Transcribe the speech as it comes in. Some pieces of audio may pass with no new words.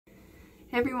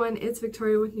Hey everyone, it's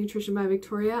Victoria with Nutrition by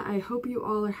Victoria. I hope you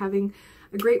all are having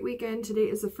a great weekend. Today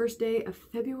is the first day of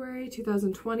February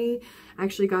 2020. I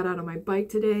actually got out on my bike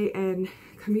today and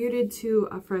commuted to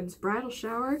a friend's bridal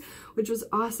shower, which was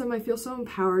awesome. I feel so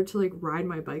empowered to like ride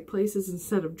my bike places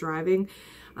instead of driving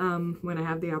when I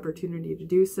have the opportunity to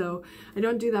do so. I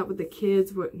don't do that with the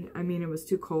kids. I mean, it was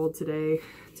too cold today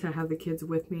to have the kids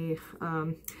with me.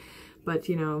 But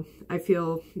you know, I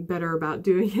feel better about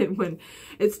doing it when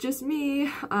it's just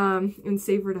me, and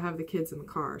safer to have the kids in the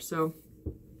car. So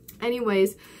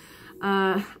anyways,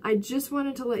 I just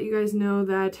wanted to let you guys know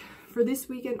that for this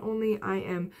weekend only, I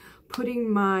am putting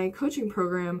my coaching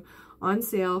program on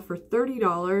sale for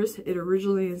 $30. It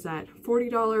originally is at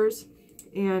 $40.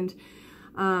 And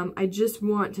I just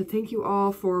want to thank you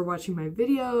all for watching my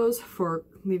videos, for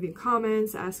leaving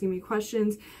comments, asking me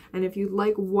questions, and if you'd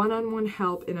like one-on-one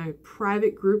help in a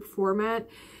private group format,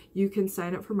 you can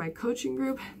sign up for my coaching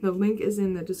group. The link is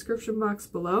in the description box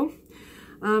below.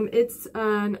 It's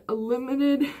a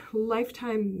limited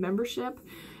lifetime membership,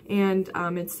 and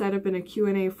it's set up in a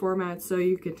Q&A format, so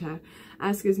you get to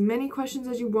ask as many questions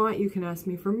as you want. You can ask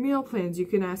me for meal plans, you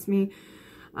can ask me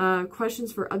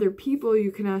questions for other people, you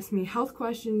can ask me health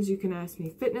questions, you can ask me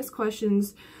fitness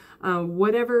questions,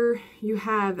 whatever you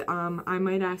have. I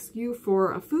might ask you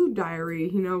for a food diary.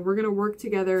 You know, we're gonna work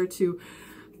together to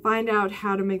find out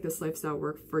how to make this lifestyle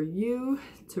work for you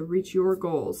to reach your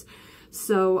goals.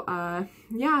 So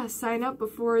yeah, sign up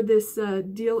before this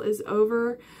deal is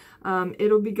over.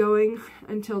 It'll be going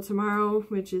until tomorrow,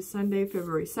 which is Sunday,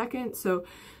 February 2nd. So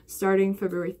starting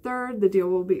February 3rd, the deal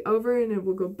will be over and it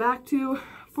will go back to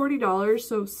 $40.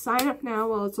 So sign up now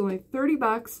while it's only 30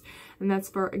 bucks. And that's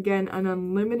for, again, an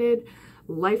unlimited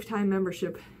lifetime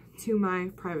membership to my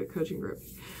private coaching group.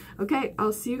 Okay,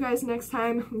 I'll see you guys next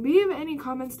time. Leave any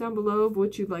comments down below of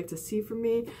what you'd like to see from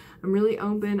me. I'm really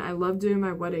open. I love doing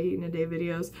my what I eat in a day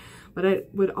videos, but I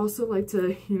would also like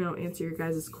to, you know, answer your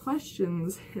guys'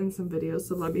 questions in some videos.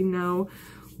 So let me know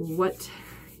what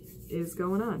is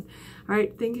going on. All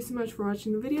right, thank you so much for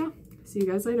watching the video. See you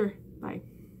guys later. Bye.